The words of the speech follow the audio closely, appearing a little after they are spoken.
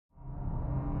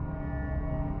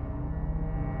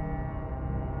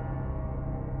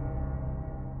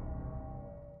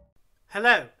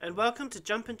Hello and welcome to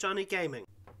Jumpin' Johnny Gaming.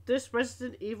 This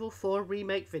Resident Evil 4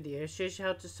 remake video shows you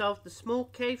how to solve the small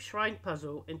cave shrine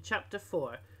puzzle in chapter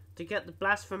 4 to get the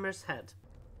blasphemer's head.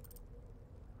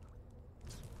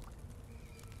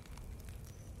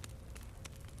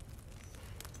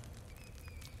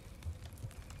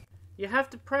 You have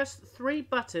to press 3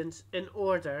 buttons in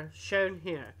order shown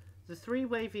here. The 3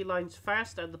 wavy lines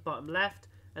first at the bottom left,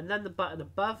 and then the button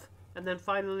above, and then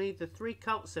finally the 3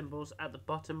 cult symbols at the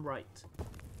bottom right.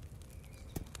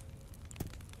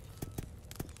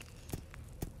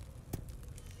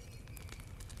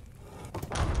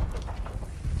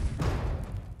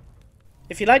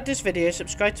 If you like this video,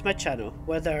 subscribe to my channel,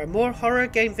 where there are more horror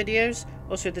game videos.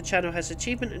 Also, the channel has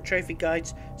achievement and trophy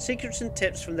guides, secrets and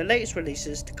tips from the latest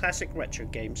releases to classic retro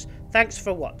games. Thanks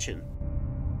for watching.